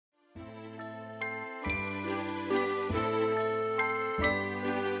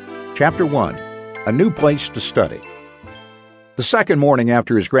Chapter 1. A New Place to Study. The second morning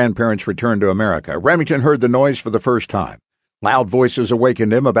after his grandparents returned to America, Remington heard the noise for the first time. Loud voices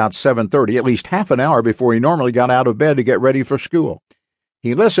awakened him about 7:30, at least half an hour before he normally got out of bed to get ready for school.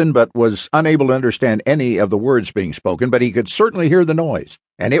 He listened but was unable to understand any of the words being spoken, but he could certainly hear the noise,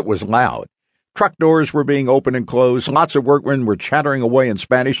 and it was loud. Truck doors were being opened and closed, lots of workmen were chattering away in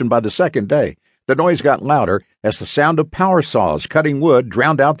Spanish, and by the second day, the noise got louder as the sound of power saws cutting wood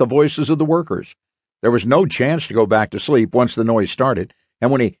drowned out the voices of the workers. There was no chance to go back to sleep once the noise started,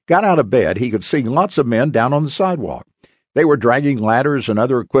 and when he got out of bed, he could see lots of men down on the sidewalk. They were dragging ladders and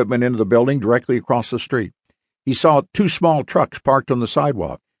other equipment into the building directly across the street. He saw two small trucks parked on the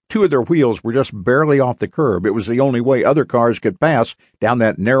sidewalk. Two of their wheels were just barely off the curb. It was the only way other cars could pass down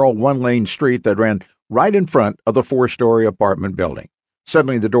that narrow one-lane street that ran right in front of the four-story apartment building.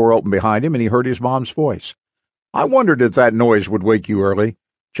 Suddenly the door opened behind him and he heard his mom's voice. "I wondered if that noise would wake you early.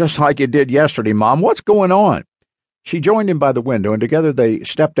 Just like it did yesterday, Mom. What's going on?" She joined him by the window and together they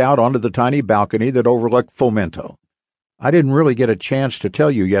stepped out onto the tiny balcony that overlooked Fomento. "I didn't really get a chance to tell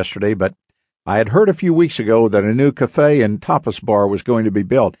you yesterday, but I had heard a few weeks ago that a new cafe and tapas bar was going to be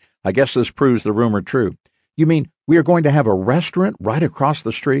built. I guess this proves the rumor true." "You mean we are going to have a restaurant right across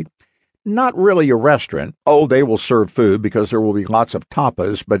the street?" "Not really a restaurant. Oh, they will serve food because there will be lots of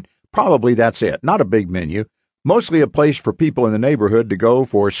tapas, but probably that's it. Not a big menu. Mostly a place for people in the neighborhood to go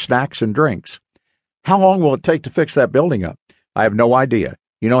for snacks and drinks." "How long will it take to fix that building up?" "I have no idea.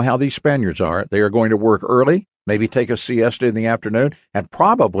 You know how these Spaniards are. They are going to work early, maybe take a siesta in the afternoon, and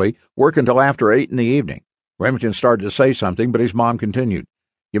probably work until after 8 in the evening." Remington started to say something, but his mom continued.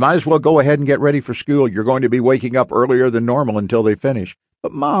 "You might as well go ahead and get ready for school. You're going to be waking up earlier than normal until they finish."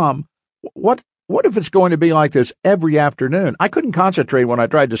 "But, Mom, what if it's going to be like this every afternoon? I couldn't concentrate when I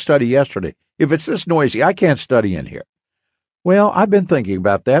tried to study yesterday. If it's this noisy, I can't study in here." "Well, I've been thinking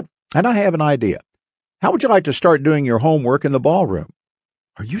about that, and I have an idea. How would you like to start doing your homework in the ballroom?"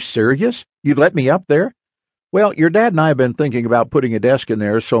 "Are you serious? You'd let me up there?" "Well, your dad and I have been thinking about putting a desk in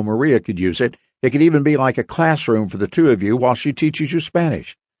there so Maria could use it. It could even be like a classroom for the two of you while she teaches you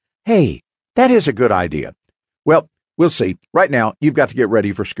Spanish." "Hey, that is a good idea." "Well, we'll see. Right now, you've got to get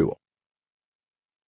ready for school."